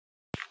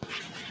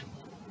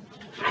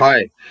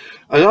Hi.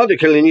 An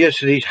article in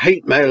yesterday's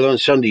Hate Mail on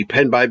Sunday,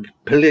 penned by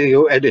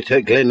political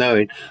editor Glenn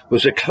Owen,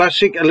 was a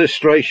classic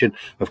illustration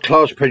of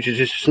class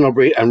prejudice,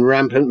 snobbery and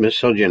rampant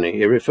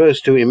misogyny. It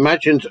refers to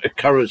imagined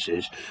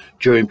occurrences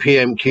during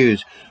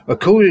P.M.Gs.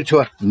 According to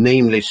a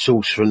nameless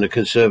source from the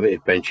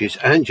Conservative benches,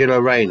 Angela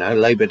Rayner,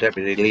 Labour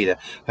Deputy Leader,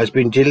 has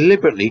been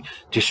deliberately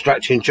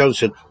distracting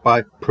Johnson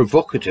by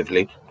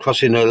provocatively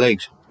crossing her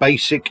legs,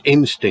 basic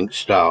instinct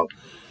style,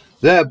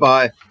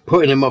 thereby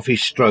putting him off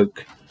his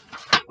stroke.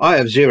 I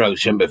have zero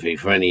sympathy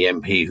for any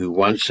MP who,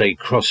 once they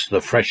cross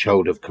the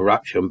threshold of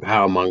corruption,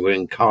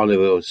 power-mongering,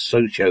 carnival of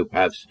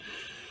sociopaths,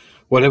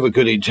 whatever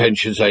good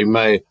intentions they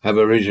may have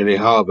originally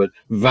harboured,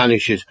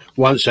 vanishes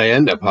once they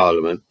enter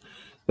Parliament.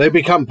 They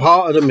become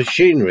part of the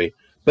machinery,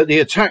 but the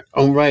attack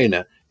on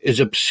Rayner is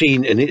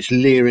obscene in its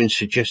leering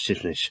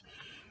suggestiveness.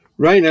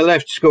 Rayner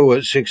left school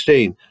at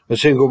 16, a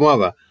single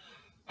mother,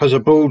 has a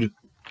broad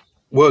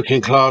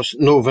working-class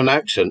northern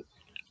accent,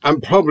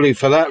 and probably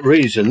for that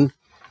reason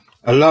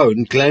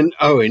alone, Glenn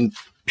Owen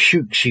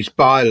pukes his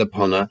bile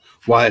upon her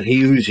while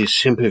he oozes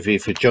sympathy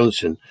for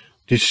Johnson,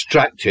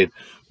 distracted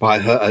by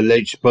her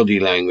alleged body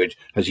language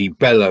as he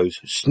bellows,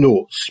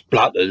 snorts,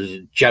 splutters,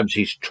 and jabs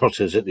his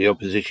trotters at the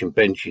opposition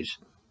benches.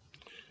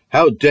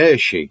 How dare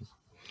she?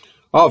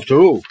 After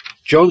all,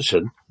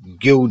 Johnson,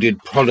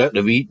 gilded product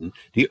of Eton,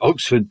 the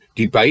Oxford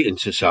Debating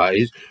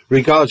Societies,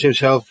 regards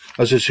himself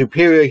as a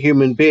superior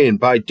human being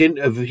by dint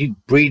of his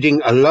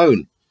breeding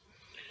alone.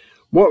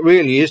 What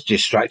really is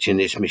distracting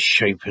this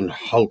misshapen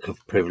hulk of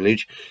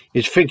privilege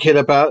is thinking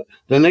about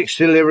the next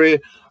delivery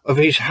of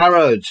his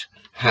Harrods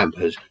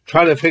hampers,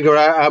 trying to figure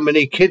out how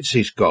many kids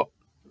he's got,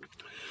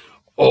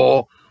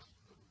 or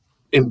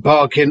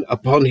embarking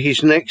upon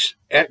his next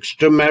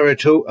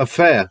extramarital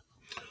affair.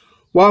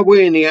 While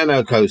we in the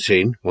anarcho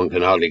scene, one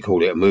can hardly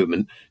call it a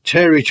movement,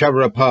 tear each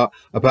other apart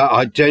about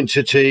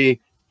identity,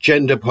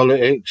 gender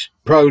politics,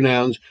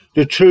 pronouns,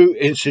 the true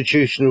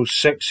institutional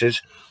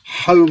sexist,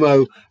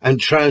 homo and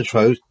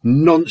transphobes,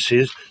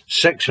 nonces,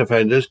 sex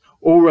offenders,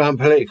 all-round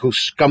political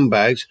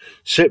scumbags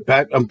sit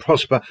back and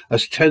prosper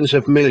as tens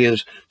of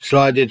millions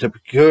slide into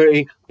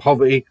precariety,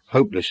 poverty,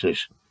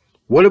 hopelessness.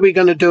 What are we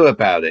going to do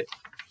about it?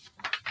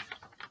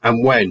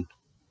 And when?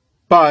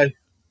 Bye.